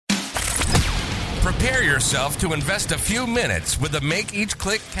Prepare yourself to invest a few minutes with the Make Each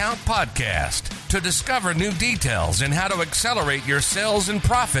Click Count podcast to discover new details in how to accelerate your sales and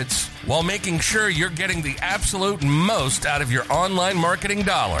profits while making sure you're getting the absolute most out of your online marketing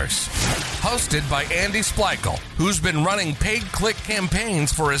dollars. Hosted by Andy Splichal, who's been running paid click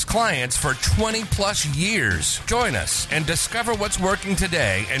campaigns for his clients for 20 plus years. Join us and discover what's working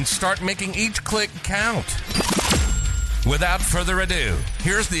today and start making each click count. Without further ado,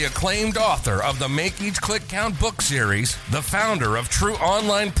 here's the acclaimed author of the Make Each Click Count book series, the founder of True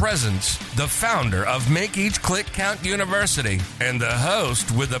Online Presence, the founder of Make Each Click Count University, and the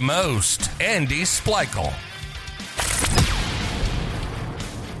host with the most, Andy Splichal.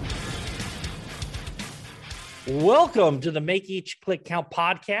 Welcome to the Make Each Click Count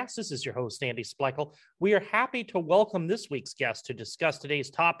podcast. This is your host, Andy Splichal. We are happy to welcome this week's guest to discuss today's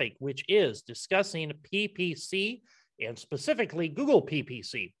topic, which is discussing PPC, and specifically Google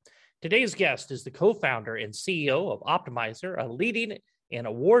PPC. Today's guest is the co-founder and CEO of Optimizer, a leading and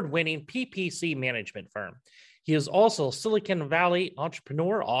award-winning PPC management firm. He is also a Silicon Valley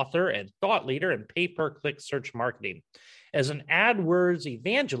entrepreneur, author, and thought leader in pay-per-click search marketing. As an AdWords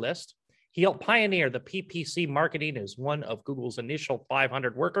evangelist, he helped pioneer the PPC marketing as one of Google's initial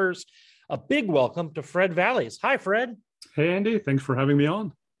 500 workers. A big welcome to Fred Valles. Hi, Fred. Hey, Andy. Thanks for having me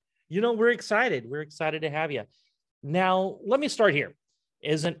on. You know, we're excited. We're excited to have you. Now, let me start here.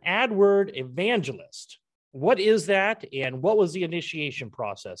 As an AdWords evangelist, what is that and what was the initiation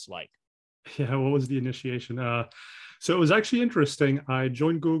process like? Yeah, what was the initiation? So it was actually interesting. I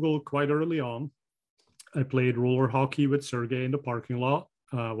joined Google quite early on. I played roller hockey with Sergey in the parking lot.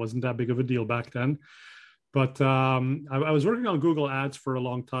 Wasn't that big of a deal back then. But I was working on Google Ads for a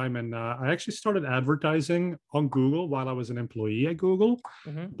long time, and I actually started advertising on Google while I was an employee at Google,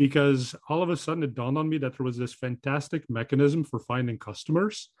 because all of a sudden it dawned on me that there was this fantastic mechanism for finding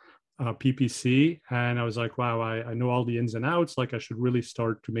customers, PPC, and I was like, wow, I know all the ins and outs, like I should really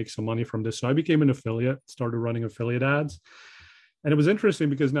start to make some money from this. So I became an affiliate, started running affiliate ads. And it was interesting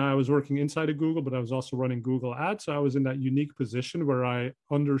because now I was working inside of Google, but I was also running Google Ads. So I was in that unique position where I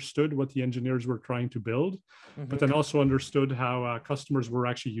understood what the engineers were trying to build, but then also understood how customers were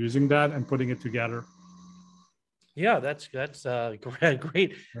actually using that and putting it together. Yeah, that's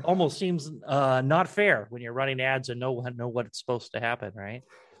great. Almost seems not fair when you're running ads and know what's supposed to happen, right?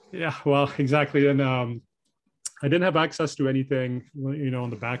 Yeah, well, exactly. And I didn't have access to anything, on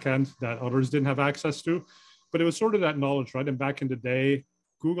the back end that others didn't have access to. But it was sort of that knowledge, right? And back in the day,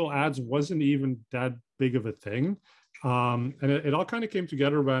 Google Ads wasn't even that big of a thing. And it all kind of came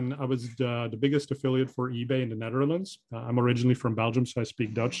together when I was the biggest affiliate for eBay in the Netherlands. I'm originally from Belgium, so I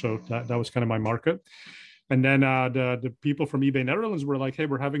speak Dutch. So that was kind of my market. And then the people from eBay Netherlands were like, hey,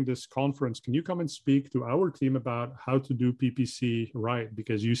 we're having this conference. Can you come and speak to our team about how to do PPC right?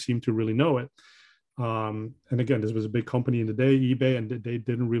 Because you seem to really know it. And again, this was a big company in the day, eBay, and they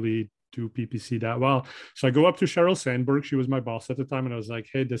didn't really do PPC that well. So I go up to Sheryl Sandberg. She was my boss at the time. And I was like,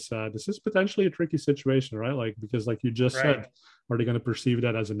 hey, this is potentially a tricky situation, right? Like, because like you just said, are they going to perceive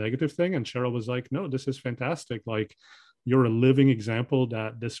that as a negative thing? And Sheryl was like, no, this is fantastic. Like, you're a living example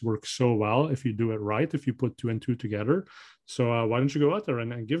that this works so well if you do it right, if you put two and two together. So why don't you go out there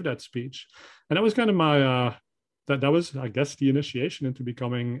and give that speech? And that was kind of my, that was, I guess, the initiation into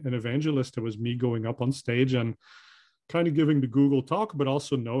becoming an evangelist. It was me going up on stage and kind of giving the Google talk, but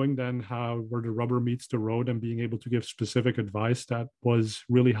also knowing then where the rubber meets the road and being able to give specific advice that was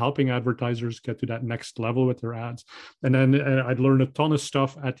really helping advertisers get to that next level with their ads. And then I'd learned a ton of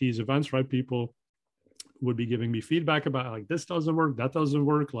stuff at these events, right? People would be giving me feedback about like, this doesn't work, that doesn't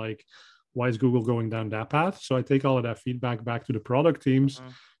work. Like, why is Google going down that path? So I take all of that feedback back to the product teams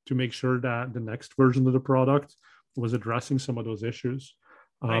to make sure that the next version of the product was addressing some of those issues.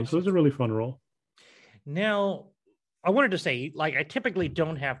 So it was a really fun role. Now, I wanted to say, like, I typically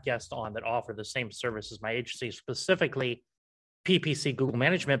don't have guests on that offer the same service as my agency, specifically PPC Google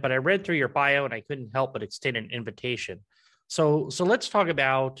Management, but I read through your bio and I couldn't help but extend an invitation. So let's talk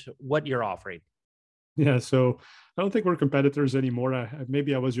about what you're offering. Yeah, so I don't think we're competitors anymore.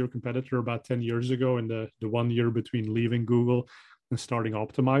 Maybe I was your competitor about 10 years ago in the 1 year between leaving Google and starting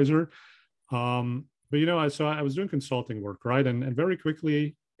Optimizer. But, so I was doing consulting work, right? And very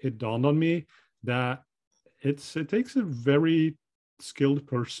quickly it dawned on me that it takes a very skilled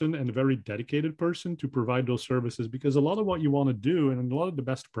person and a very dedicated person to provide those services, because a lot of what you want to do and a lot of the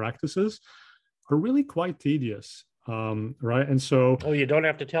best practices are really quite tedious, right? And so... Oh, you don't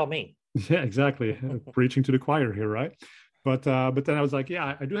have to tell me. Yeah, exactly. Preaching to the choir here, right? But then I was like,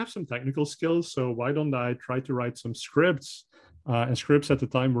 yeah, I do have some technical skills, so why don't I try to write some scripts? And scripts at the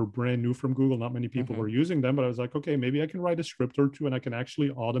time were brand new from Google. Not many people were using them, but I was like, okay, maybe I can write a script or two and I can actually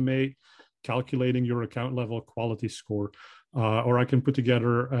automate calculating your account level quality score. Or I can put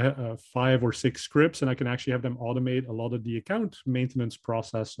together 5 or 6 scripts, and I can actually have them automate a lot of the account maintenance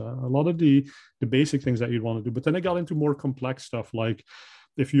process, a lot of the basic things that you'd want to do. But then I got into more complex stuff, like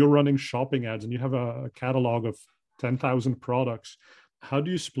if you're running shopping ads and you have a catalog of 10,000 products, how do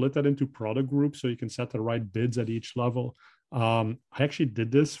you split that into product groups so you can set the right bids at each level? I actually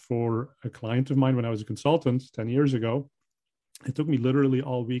did this for a client of mine when I was a consultant 10 years ago. It took me literally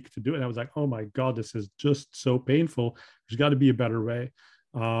all week to do it. I was like, oh my God, this is just so painful. There's got to be a better way.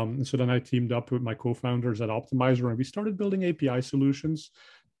 And so then I teamed up with my co-founders at Optimizer, and we started building API solutions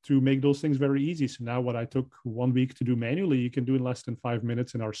to make those things very easy. So now what I took 1 week to do manually, you can do in less than 5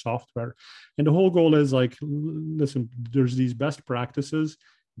 minutes in our software. And the whole goal is like, listen, there's these best practices.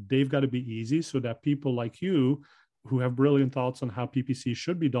 They've got to be easy so that people like you who have brilliant thoughts on how PPC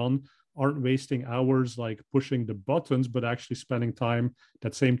should be done aren't wasting hours like pushing the buttons, but actually spending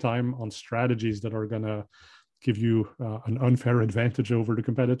that same time on strategies that are going to give you an unfair advantage over the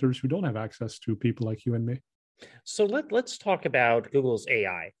competitors who don't have access to people like you and me. So let's talk about Google's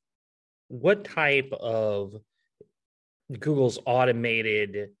AI. What type of Google's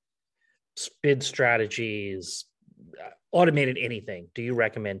automated bid strategies, automated anything, do you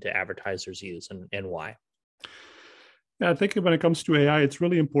recommend to advertisers use, and why? Yeah, I think when it comes to AI, it's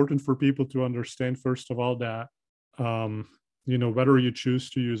really important for people to understand, first of all, that whether you choose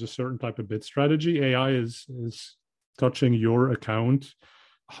to use a certain type of bid strategy, AI is touching your account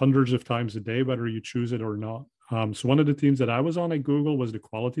hundreds of times a day, whether you choose it or not. So one of the teams that I was on at Google was the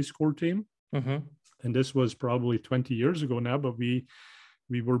quality score team. Mm-hmm. And this was probably 20 years ago now, but we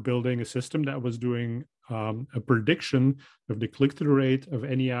were building a system that was doing a prediction of the click-through rate of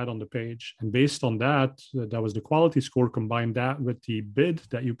any ad on the page. And based on that was the quality score, combined that with the bid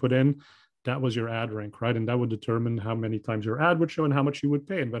that you put in, that was your ad rank, right? And that would determine how many times your ad would show and how much you would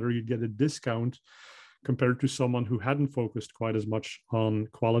pay and whether you'd get a discount compared to someone who hadn't focused quite as much on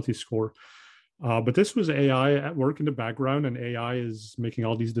quality score. But this was AI at work in the background, and AI is making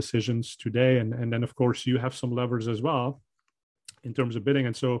all these decisions today. And then, of course, you have some levers as well in terms of bidding.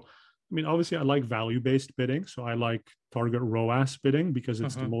 And so, I mean, obviously, I like value-based bidding. So I like target ROAS bidding because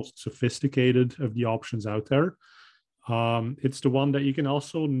it's the most sophisticated of the options out there. It's the one that you can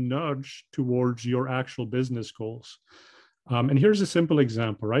also nudge towards your actual business goals. And here's a simple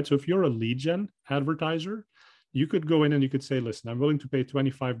example, right? So if you're a lead gen advertiser, you could go in and you could say, listen, I'm willing to pay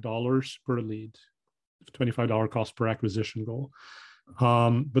 $25 per lead, $25 cost per acquisition goal.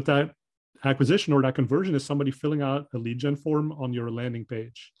 But that acquisition or that conversion is somebody filling out a lead gen form on your landing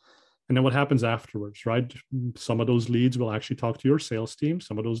page. And then what happens afterwards, right? Some of those leads will actually talk to your sales team.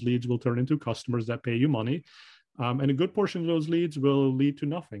 Some of those leads will turn into customers that pay you money. And a good portion of those leads will lead to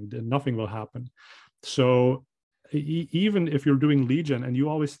nothing. Nothing will happen. So even if you're doing lead gen and you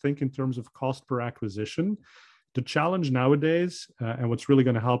always think in terms of cost per acquisition, the challenge nowadays, and what's really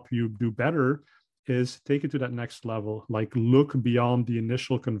going to help you do better, is take it to that next level, like look beyond the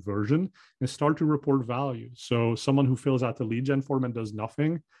initial conversion and start to report value. So someone who fills out the lead gen form and does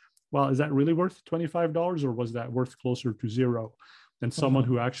nothing, well, is that really worth $25 or was that worth closer to zero? And someone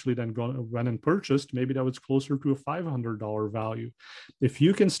who actually then went and purchased, maybe that was closer to a $500 value. If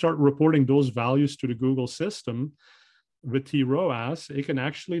you can start reporting those values to the Google system with TROAS, it can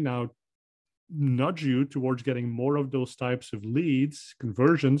actually now nudge you towards getting more of those types of leads,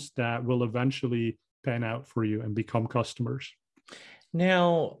 conversions that will eventually pan out for you and become customers.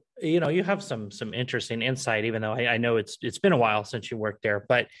 Now, you have some interesting insight, even though I know it's been a while since you worked there,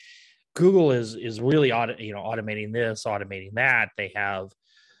 but Google is really automating this, automating that. They have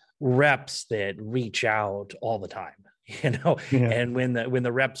reps that reach out all the time, and when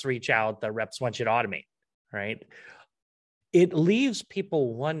the reps reach out, the reps want you to automate, right? It leaves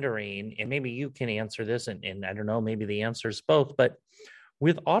people wondering, and maybe you can answer this, and I don't know, maybe the answer is both, but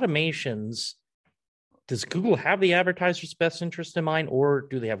with automations, does Google have the advertiser's best interest in mind, or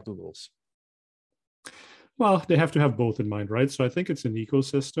do they have Google's? Well, they have to have both in mind, right? So I think it's an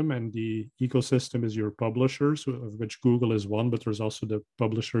ecosystem, and the ecosystem is your publishers, of which Google is one, but there's also the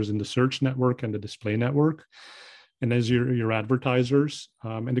publishers in the search network and the display network. And there's your advertisers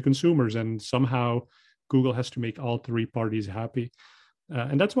and the consumers. And somehow Google has to make all three parties happy.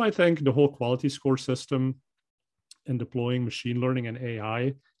 And that's why I think the whole quality score system and deploying machine learning and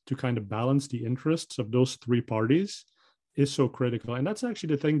AI to kind of balance the interests of those three parties is so critical. And that's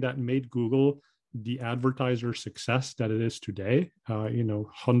actually the thing that made Google the advertiser success that it is today.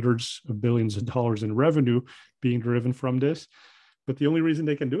 Hundreds of billions of dollars in revenue being driven from this. But the only reason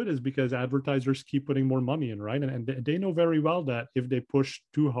they can do it is because advertisers keep putting more money in, right? And they know very well that if they push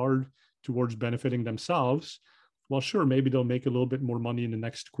too hard towards benefiting themselves, well, sure, maybe they'll make a little bit more money in the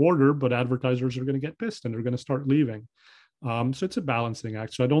next quarter, but advertisers are going to get pissed and they're going to start leaving. So it's a balancing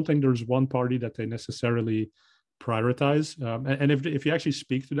act. So I don't think there's one party that they necessarily prioritize. And if you actually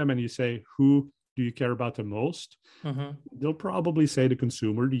speak to them and you say, who do you care about the most? They'll probably say the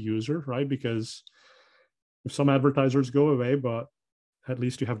consumer, the user, right? Because if some advertisers go away, but at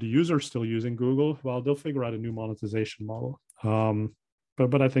least you have the user still using Google, well, they'll figure out a new monetization model.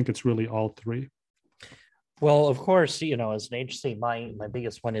 But I think it's really all three. Well, of course, as an agency, my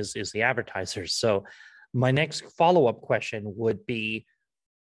biggest one is the advertisers. So my next follow-up question would be,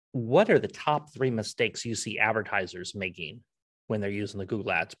 what are the top 3 mistakes you see advertisers making when they're using the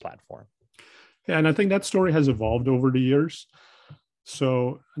Google Ads platform? Yeah, and I think that story has evolved over the years.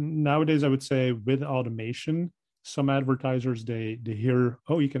 So nowadays, I would say with automation, some advertisers, they hear,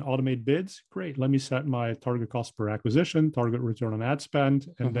 oh, you can automate bids. Great. Let me set my target cost per acquisition, target return on ad spend,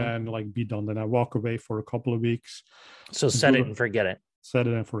 and then be done. Then I walk away for a couple of weeks. So set it and forget it. Set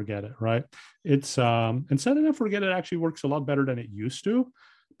it and forget it, right? It's and set it and forget it actually works a lot better than it used to,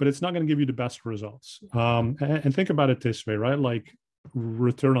 but it's not going to give you the best results. And think about it this way, right? Like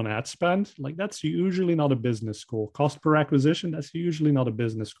return on ad spend, like that's usually not a business goal. Cost per acquisition, that's usually not a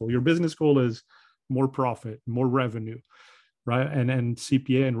business goal. Your business goal is more profit, more revenue, right? And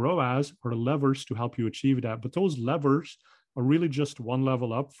CPA and ROAS are the levers to help you achieve that. But those levers are really just one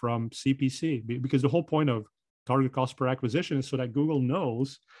level up from CPC, because the whole point of target cost per acquisition is so that Google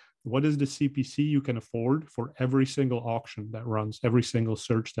knows what is the CPC you can afford for every single auction that runs, every single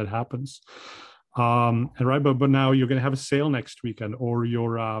search that happens. And right, but now you're going to have a sale next weekend, or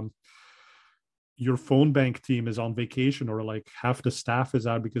your phone bank team is on vacation, or like half the staff is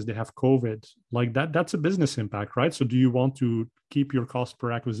out because they have COVID. Like that's a business impact, right? So do you want to keep your cost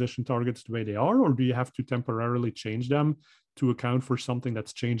per acquisition targets the way they are, or do you have to temporarily change them to account for something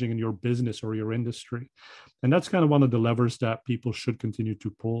that's changing in your business or your industry? And that's kind of one of the levers that people should continue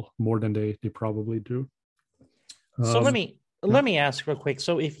to pull more than they probably do. So let me ask real quick.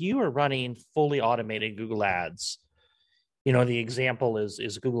 So if you are running fully automated Google Ads, the example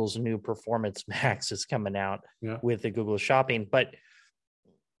is Google's new Performance Max is coming out with the Google Shopping. But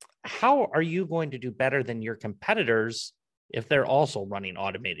how are you going to do better than your competitors if they're also running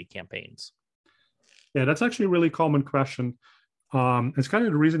automated campaigns? Yeah, that's actually a really common question. It's kind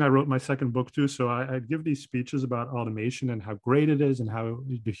of the reason I wrote my second book too. So I give these speeches about automation and how great it is and how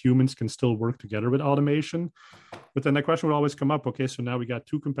the humans can still work together with automation. But then the question would always come up, okay, so now we got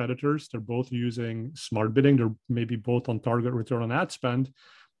 2 competitors. They're both using smart bidding. They're maybe both on target return on ad spend.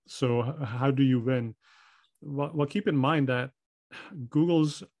 So how do you win? Well, keep in mind that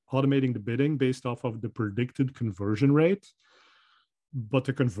Google's automating the bidding based off of the predicted conversion rate. But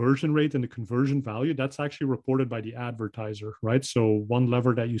the conversion rate and the conversion value, that's actually reported by the advertiser, right? So one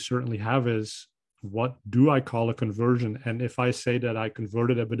lever that you certainly have is, what do I call a conversion? And if I say that I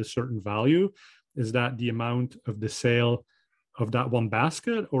converted it with a certain value, is that the amount of the sale of that one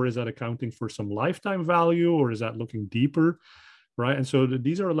basket, or is that accounting for some lifetime value, or is that looking deeper, right? And so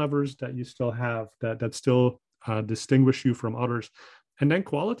these are levers that you still have that still distinguish you from others. And then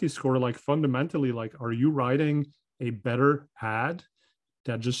quality score, like fundamentally, like, are you writing a better ad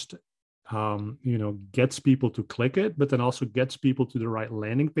that just gets people to click it, but then also gets people to the right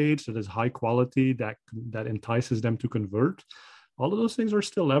landing page that is high quality, that entices them to convert? All of those things are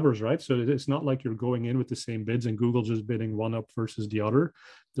still levers, right? So it's not like you're going in with the same bids and Google just bidding one up versus the other.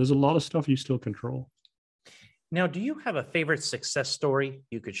 There's a lot of stuff you still control. Now, do you have a favorite success story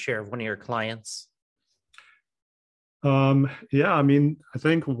you could share of one of your clients? Yeah, I mean, I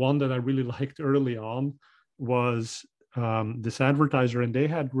think one that I really liked early on was this advertiser, and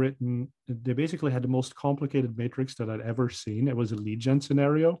they basically had the most complicated matrix that I'd ever seen. It was a lead gen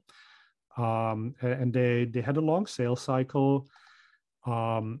scenario. And they had a long sales cycle,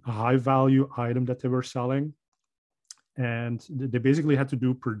 a high value item that they were selling. And they basically had to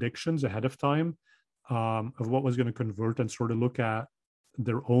do predictions ahead of time of what was going to convert, and sort of look at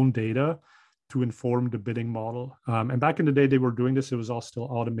their own data to inform the bidding model. And back in the day, they were doing this. It was all still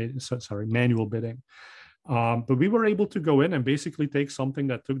manual bidding. But we were able to go in and basically take something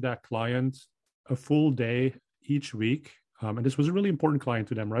that took that client a full day each week. And this was a really important client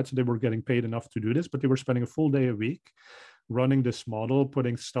to them, right? So they were getting paid enough to do this, but they were spending a full day a week running this model,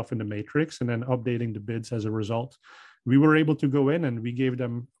 putting stuff in the matrix, and then updating the bids as a result. We were able to go in and we gave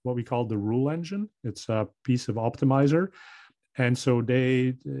them what we call the rule engine. It's a piece of optimizer. And so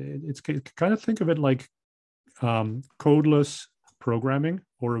it's kind of think of it like codeless programming,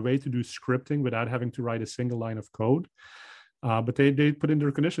 or a way to do scripting without having to write a single line of code. But they put in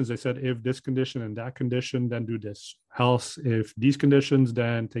their conditions. They said, if this condition and that condition, then do this. Else, if these conditions,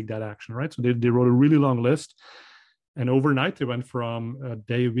 then take that action, right? So they wrote a really long list. And overnight, it went from a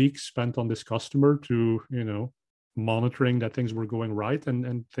day, a week spent on this customer to, monitoring that things were going right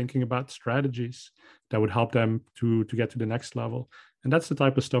and thinking about strategies that would help them to get to the next level. And that's the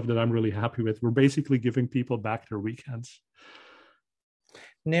type of stuff that I'm really happy with. We're basically giving people back their weekends.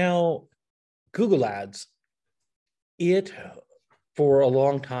 Now, Google Ads, it for a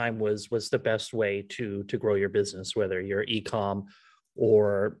long time was the best way to grow your business, whether you're e-com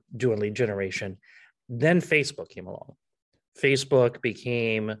or doing lead generation. Then Facebook came along. Facebook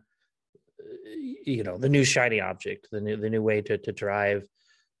became, the new shiny object, the new way to drive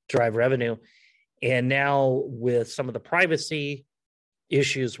revenue. And now with some of the privacy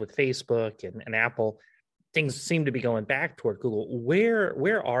issues with Facebook and Apple, things seem to be going back toward Google.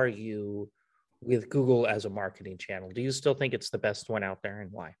 Where are you with Google as a marketing channel? Do you still think it's the best one out there,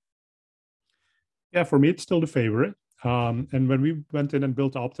 and why? Yeah, for me, it's still the favorite. And when we went in and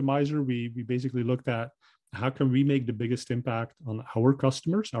built Optimizer, we basically looked at how can we make the biggest impact on our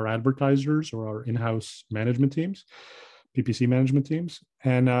customers, our advertisers, or our in-house management teams, PPC management teams.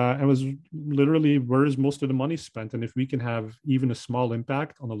 And it was literally, where is most of the money spent? And if we can have even a small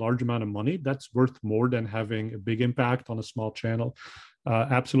impact on a large amount of money, that's worth more than having a big impact on a small channel.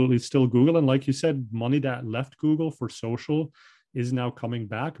 Absolutely, it's still Google. And like you said, money that left Google for social is now coming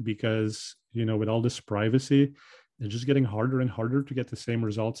back because, with all this privacy, it's just getting harder and harder to get the same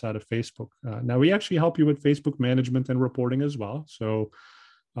results out of Facebook. Now, we actually help you with Facebook management and reporting as well. So,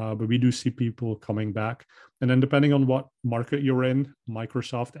 but we do see people coming back. And then depending on what market you're in,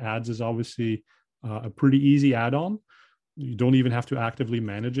 Microsoft Ads is obviously a pretty easy add-on. You don't even have to actively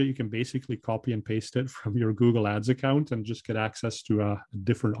manage it. You can basically copy and paste it from your Google Ads account and just get access to a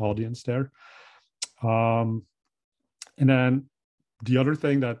different audience there. And then the other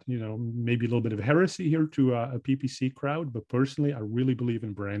thing that, maybe a little bit of heresy here to a PPC crowd, but personally, I really believe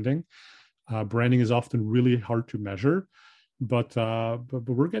in branding. Branding is often really hard to measure, but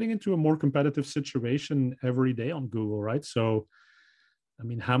we're getting into a more competitive situation every day on Google, right? So,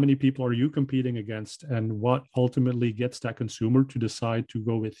 how many people are you competing against, and what ultimately gets that consumer to decide to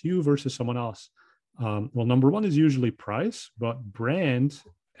go with you versus someone else? Well, number one is usually price, but brand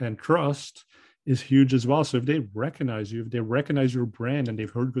and trust is huge as well. So if they recognize you, if they recognize your brand and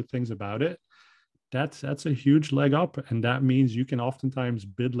they've heard good things about it, that's a huge leg up. And that means you can oftentimes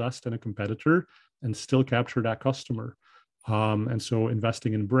bid less than a competitor and still capture that customer. And so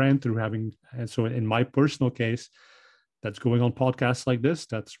investing in brand and so in my personal case, that's going on podcasts like this,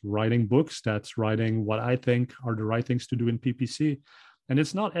 that's writing books, that's writing what I think are the right things to do in PPC. And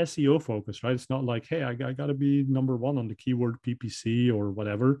it's not SEO focused, right? It's not like, hey, I got to be number one on the keyword PPC or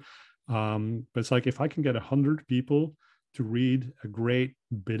whatever. But it's like, if I can get 100 people to read a great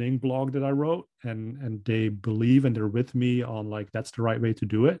bidding blog that I wrote and they believe and they're with me on like, that's the right way to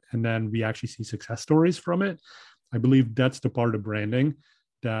do it. And then we actually see success stories from it. I believe that's the part of branding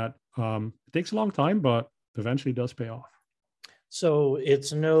that it takes a long time, but eventually does pay off. So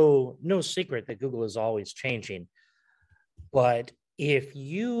it's no secret that Google is always changing. But if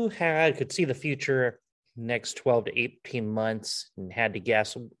you could see the future next 12 to 18 months and had to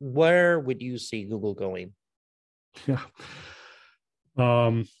guess, where would you see Google going? Yeah.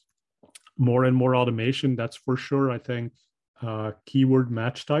 More and more automation, that's for sure. I think keyword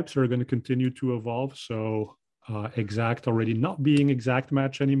match types are going to continue to evolve. So exact already not being exact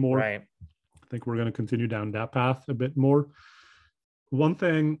match anymore. Right. I think we're going to continue down that path a bit more. One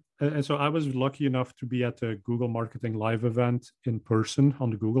thing, and so I was lucky enough to be at the Google Marketing Live event in person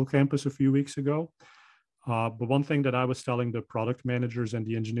on the Google campus a few weeks ago. But one thing that I was telling the product managers and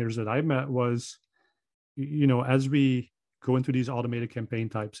the engineers that I met was, as we go into these automated campaign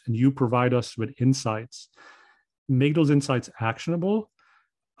types and you provide us with insights, make those insights actionable,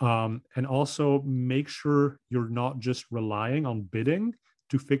 and also make sure you're not just relying on bidding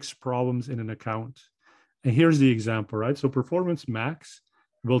to fix problems in an account. And here's the example, right? So Performance Max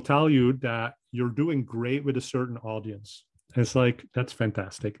will tell you that you're doing great with a certain audience. And it's like, that's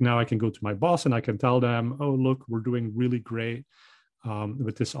fantastic. Now I can go to my boss and I can tell them, oh, look, we're doing really great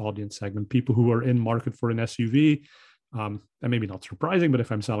with this audience segment. People who are in market for an SUV, and maybe not surprising, but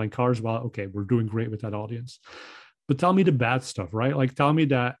if I'm selling cars, well, okay, we're doing great with that audience. But tell me the bad stuff, right? Like tell me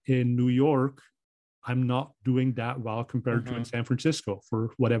that in New York, I'm not doing that well compared to in San Francisco for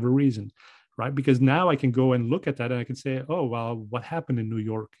whatever reason. Right? Because now I can go and look at that and I can say, oh, well, what happened in New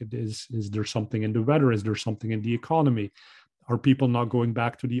York? Is there something in the weather? Is there something in the economy? Are people not going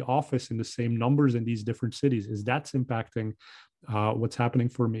back to the office in the same numbers in these different cities? Is that's impacting what's happening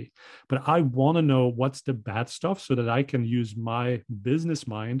for me? But I want to know what's the bad stuff so that I can use my business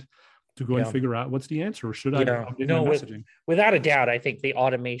mind to go and figure out what's the answer, or should I update no, my messaging? Without a doubt, I think the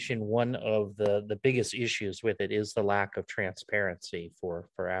automation, one of the biggest issues with it is the lack of transparency for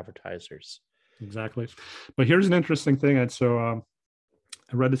advertisers. Exactly. But here's an interesting thing. And so I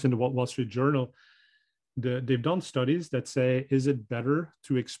read this in the Wall Street Journal. They've done studies that say, is it better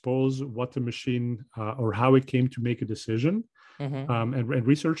to expose what the machine or how it came to make a decision? And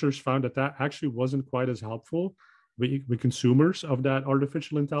researchers found that actually wasn't quite as helpful with consumers of that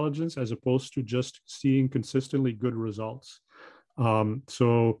artificial intelligence, as opposed to just seeing consistently good results. And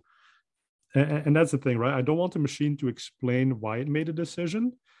that's the thing, right? I don't want the machine to explain why it made a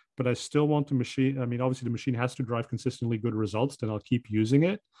decision, but I still want the machine. I mean, obviously the machine has to drive consistently good results, then I'll keep using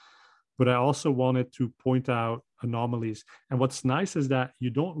it. But I also wanted to point out anomalies. And what's nice is that you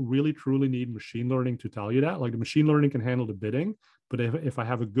don't really truly need machine learning to tell you that. Like, the machine learning can handle the bidding, but if I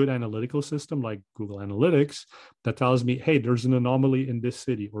have a good analytical system like Google Analytics that tells me, hey, there's an anomaly in this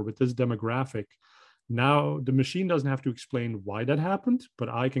city or with this demographic, now the machine doesn't have to explain why that happened, but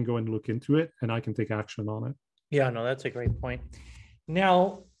I can go and look into it and I can take action on it. Yeah, no, that's a great point.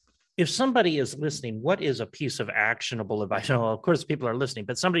 Now, if somebody is listening, what is a piece of actionable advice? Well, of course, people are listening,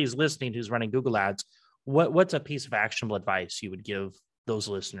 but somebody who's listening who's running Google Ads, what's a piece of actionable advice you would give those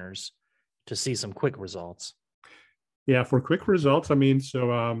listeners to see some quick results? Yeah, for quick results, I mean,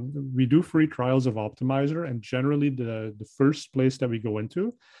 so we do free trials of Optimizer, and generally the first place that we go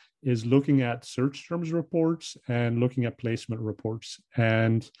into is looking at search terms reports and looking at placement reports.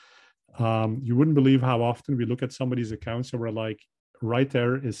 And you wouldn't believe how often we look at somebody's accounts and we're like, right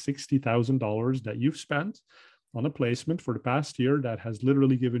there is $60,000 that you've spent on a placement for the past year that has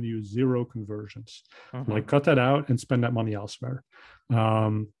literally given you 0 conversions. Like, cut that out and spend that money elsewhere.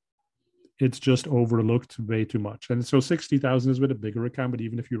 It's just overlooked way too much. And so 60,000 is with a bigger account, but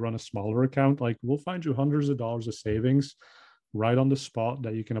even if you run a smaller account, like, we'll find you hundreds of dollars of savings right on the spot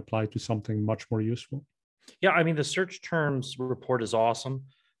that you can apply to something much more useful. Yeah, I mean, the search terms report is awesome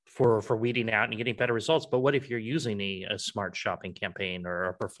for weeding out and getting better results. But what if you're using a smart shopping campaign or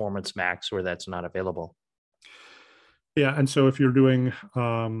a Performance Max where that's not available? Yeah, and so if you're doing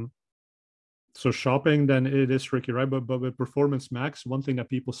so shopping, then it is tricky, right? But with Performance Max, one thing that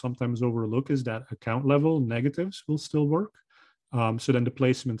people sometimes overlook is that account level negatives will still work. So then the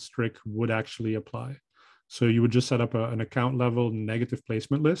placement trick would actually apply. So you would just set up an account level negative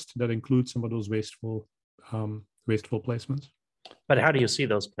placement list that includes some of those wasteful placements. But how do you see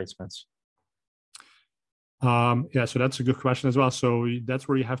those placements? Yeah, so that's a good question as well. So that's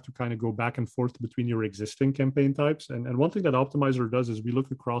where you have to kind of go back and forth between your existing campaign types. And one thing that Optimizer does is we look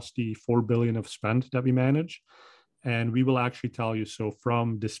across the 4 billion of spend that we manage, and we will actually tell you, so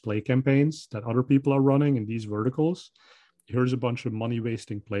from display campaigns that other people are running in these verticals, here's a bunch of money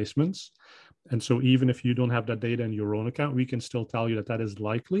wasting placements. And so even if you don't have that data in your own account, we can still tell you that that is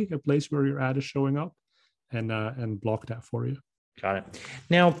likely a place where your ad is showing up, and block that for you. Got it.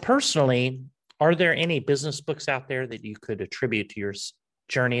 Now, personally, are there any business books out there that you could attribute to your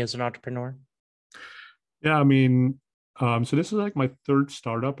journey as an entrepreneur? Yeah, I mean, so this is like my 3rd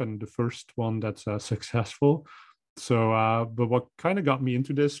startup and the first one that's successful. So, but what kind of got me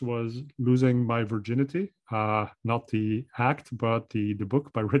into this was losing my virginity, not the act, but the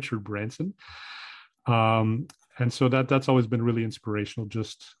book by Richard Branson. And so that's always been really inspirational,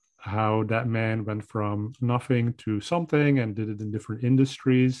 just how that man went from nothing to something and did it in different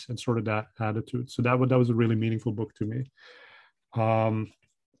industries and sort of that attitude. So that was a really meaningful book to me.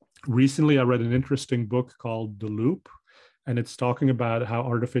 Recently, I read an interesting book called The Loop, and it's talking about how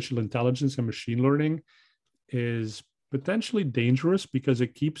artificial intelligence and machine learning is potentially dangerous because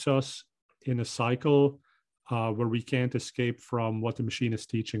it keeps us in a cycle where we can't escape from what the machine is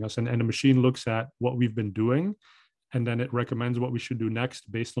teaching us. And the machine looks at what we've been doing, and then it recommends what we should do next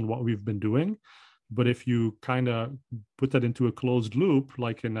based on what we've been doing. But if you kind of put that into a closed loop,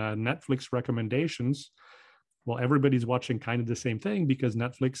 like in Netflix recommendations, well, everybody's watching kind of the same thing because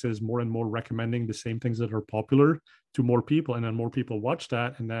Netflix is more and more recommending the same things that are popular to more people. And then more people watch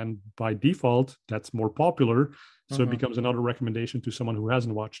that. And then by default, that's more popular. So it becomes another recommendation to someone who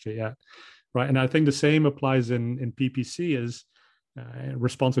hasn't watched it yet. Right. And I think the same applies in PPC is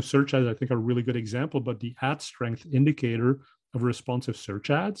responsive search ads, I think, are a really good example. But the ad strength indicator of responsive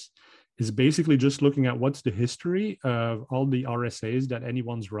search ads is basically just looking at what's the history of all the RSAs that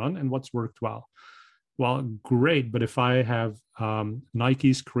anyone's run and what's worked well. Well, great. But if I have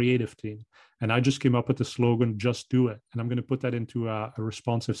Nike's creative team and I just came up with the slogan, just do it, and I'm going to put that into a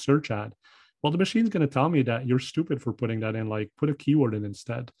responsive search ad, well, the machine's going to tell me that you're stupid for putting that in, like put a keyword in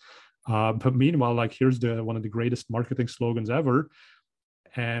instead. But meanwhile, like here's one of the greatest marketing slogans ever.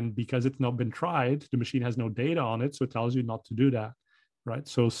 And because it's not been tried, the machine has no data on it. So it tells you not to do that. right?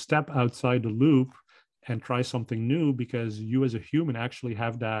 So step outside the loop and try something new, because you as a human actually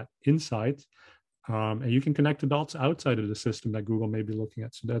have that insight. And you can connect the dots outside of the system that Google may be looking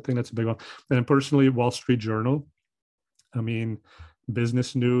at. So I think that's a big one. And personally, Wall Street Journal, I mean,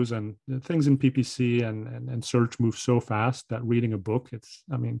 business news and things in PPC and search move so fast that reading a book,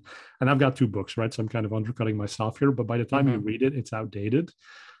 and I've got 2 books, right? So I'm kind of undercutting myself here, but by the time you read it, it's outdated.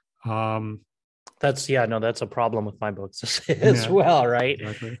 That's a problem with my books as well, right?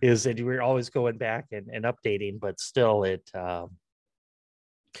 Exactly. Is that we're always going back and updating, but still the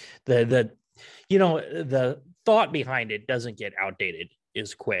thought behind it doesn't get outdated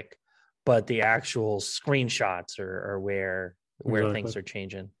is quick, but the actual screenshots are where things are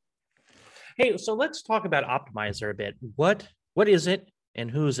changing. Hey, so let's talk about Optmyzr a bit. What is it and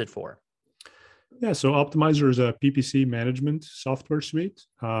who is it for? Yeah, so Optmyzr is a PPC management software suite.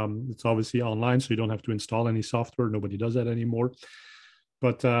 It's obviously online, so you don't have to install any software. Nobody does that anymore.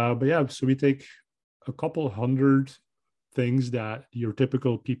 But yeah, so we take a couple hundred things that your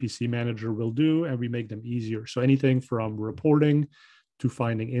typical PPC manager will do, and we make them easier. So anything from reporting to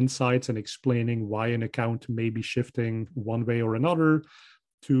finding insights and explaining why an account may be shifting one way or another,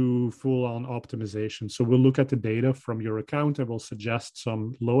 to full-on optimization. So we'll look at the data from your account and we'll suggest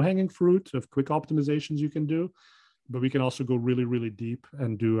some low-hanging fruit of quick optimizations you can do. But we can also go really, really deep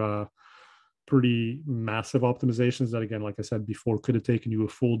and do pretty massive optimizations that, again, like I said before, could have taken you a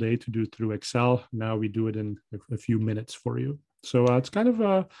full day to do through Excel. Now we do it in a few minutes for you. So it's kind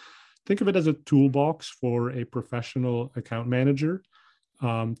of think of it as a toolbox for a professional account manager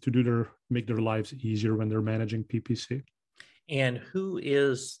to make their lives easier when they're managing PPC. And who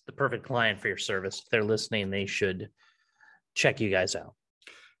is the perfect client for your service? If they're listening, they should check you guys out.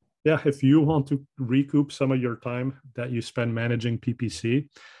 Yeah, if you want to recoup some of your time that you spend managing PPC,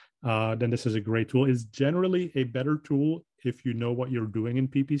 then this is a great tool. It's generally a better tool if you know what you're doing in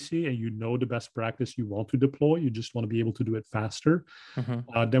PPC and you know the best practice you want to deploy. You just want to be able to do it faster.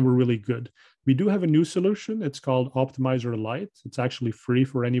 Then we're really good. We do have a new solution. It's called Optmyzr Lite. It's actually free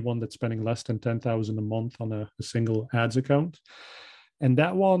for anyone that's spending less than $10,000 a month on a single ads account. And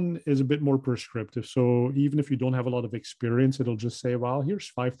that one is a bit more prescriptive. So even if you don't have a lot of experience, it'll just say, well, here's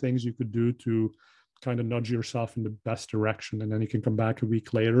 5 things you could do to kind of nudge yourself in the best direction. And then you can come back a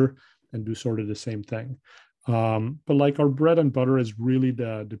week later and do sort of the same thing. But like our bread and butter is really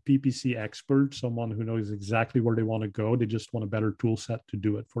the PPC expert, someone who knows exactly where they want to go. They just want a better tool set to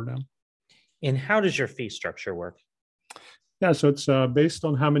do it for them. And how does your fee structure work? Yeah, so it's based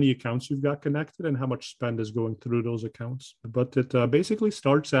on how many accounts you've got connected and how much spend is going through those accounts. But it basically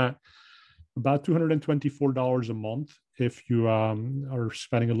starts at about $224 a month if you are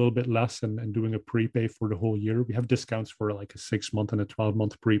spending a little bit less and doing a prepay for the whole year. We have discounts for like a 6-month and a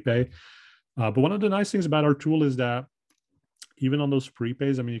 12-month prepay. But one of the nice things about our tool is that even on those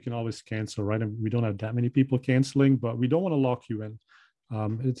prepays, I mean, you can always cancel, right? And we don't have that many people canceling, but we don't want to lock you in.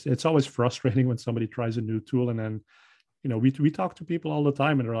 It's always frustrating when somebody tries a new tool and then, we talk to people all the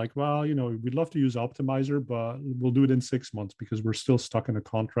time and they're like, well, we'd love to use Optmyzr, but we'll do it in 6 months because we're still stuck in a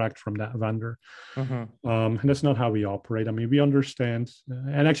contract from that vendor. And that's not how we operate. I mean, we understand.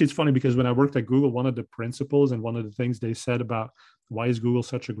 And actually, it's funny because when I worked at Google, one of the principles and one of the things they said about why is Google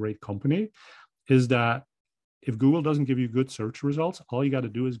such a great company is that if Google doesn't give you good search results, all you got to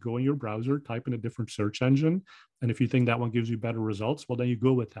do is go in your browser, type in a different search engine. And if you think that one gives you better results, well, then you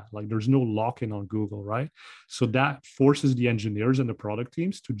go with that. Like there's no lock-in on Google, right? So that forces the engineers and the product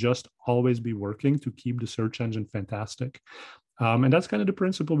teams to just always be working to keep the search engine fantastic. And that's kind of the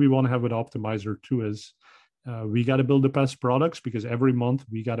principle we want to have with Optmyzr too, is we got to build the best products because every month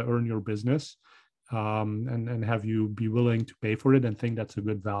we got to earn your business and have you be willing to pay for it and think that's a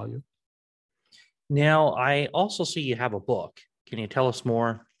good value. Now, I also see you have a book. Can you tell us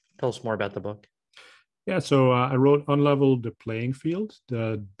more? Tell us more about the book. Yeah, so I wrote Unlevel the Playing Field,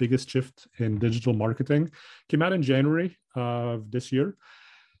 the biggest shift in digital marketing. Came out in January of this year.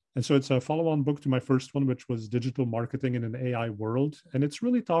 And so it's a follow-on book to my first one, which was Digital Marketing in an AI World. And it's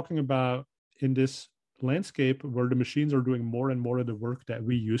really talking about in this landscape where the machines are doing more and more of the work that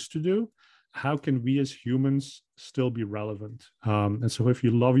we used to do, how can we as humans still be relevant? And so if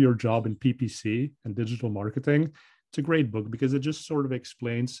you love your job in PPC and digital marketing, it's a great book because it just sort of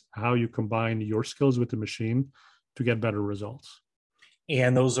explains how you combine your skills with the machine to get better results.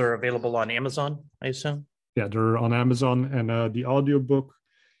 And those are available on Amazon, I assume? Yeah, they're on Amazon. And the audiobook,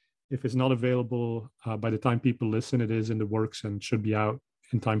 if it's not available by the time people listen, it is in the works and should be out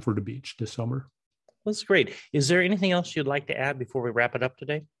in time for the beach this summer. That's great. Is there anything else you'd like to add before we wrap it up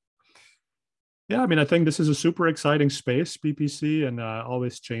today? Yeah, I mean, I think this is a super exciting space, PPC, and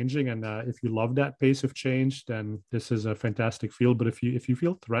always changing. And if you love that pace of change, then this is a fantastic field. But if you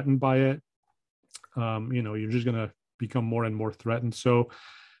feel threatened by it, you're just going to become more and more threatened. So,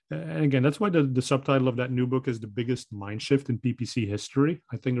 and again, that's why the subtitle of that new book is The Biggest Mind Shift in PPC History.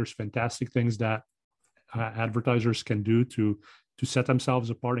 I think there's fantastic things that advertisers can do to set themselves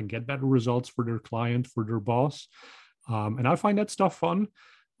apart and get better results for their client, for their boss. And I find that stuff fun.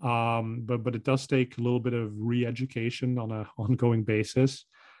 But it does take a little bit of re-education on an ongoing basis.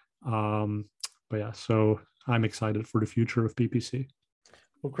 But yeah, so I'm excited for the future of PPC.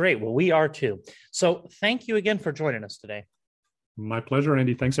 Well, great. Well, we are too. So thank you again for joining us today. My pleasure,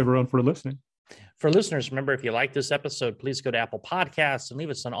 Andy. Thanks everyone for listening. For listeners, remember, if you like this episode, please go to Apple Podcasts and leave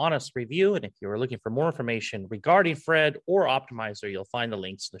us an honest review. And if you are looking for more information regarding Fred or Optimizer, you'll find the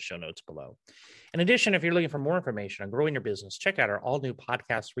links in the show notes below. In addition, if you're looking for more information on growing your business, check out our all-new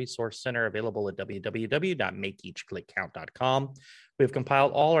podcast resource center available at www.makeeachclickcount.com. We've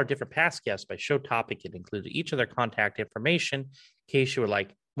compiled all our different past guests by show topic and included each of their contact information in case you would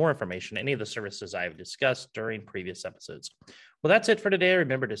like more information on any of the services I have discussed during previous episodes. Well, that's it for today.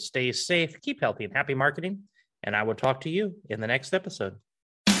 Remember to stay safe, keep healthy, and happy marketing, and I will talk to you in the next episode.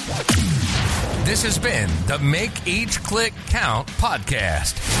 This has been the Make Each Click Count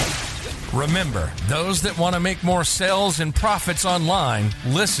podcast. Remember, those that want to make more sales and profits online,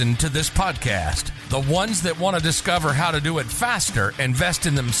 listen to this podcast. The ones that want to discover how to do it faster, invest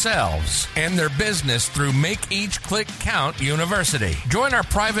in themselves and their business through Make Each Click Count University. Join our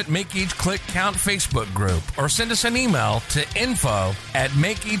private Make Each Click Count Facebook group or send us an email to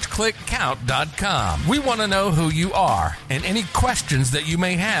info@makeeachclickcount.com. We want to know who you are and any questions that you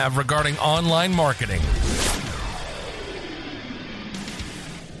may have regarding online marketing.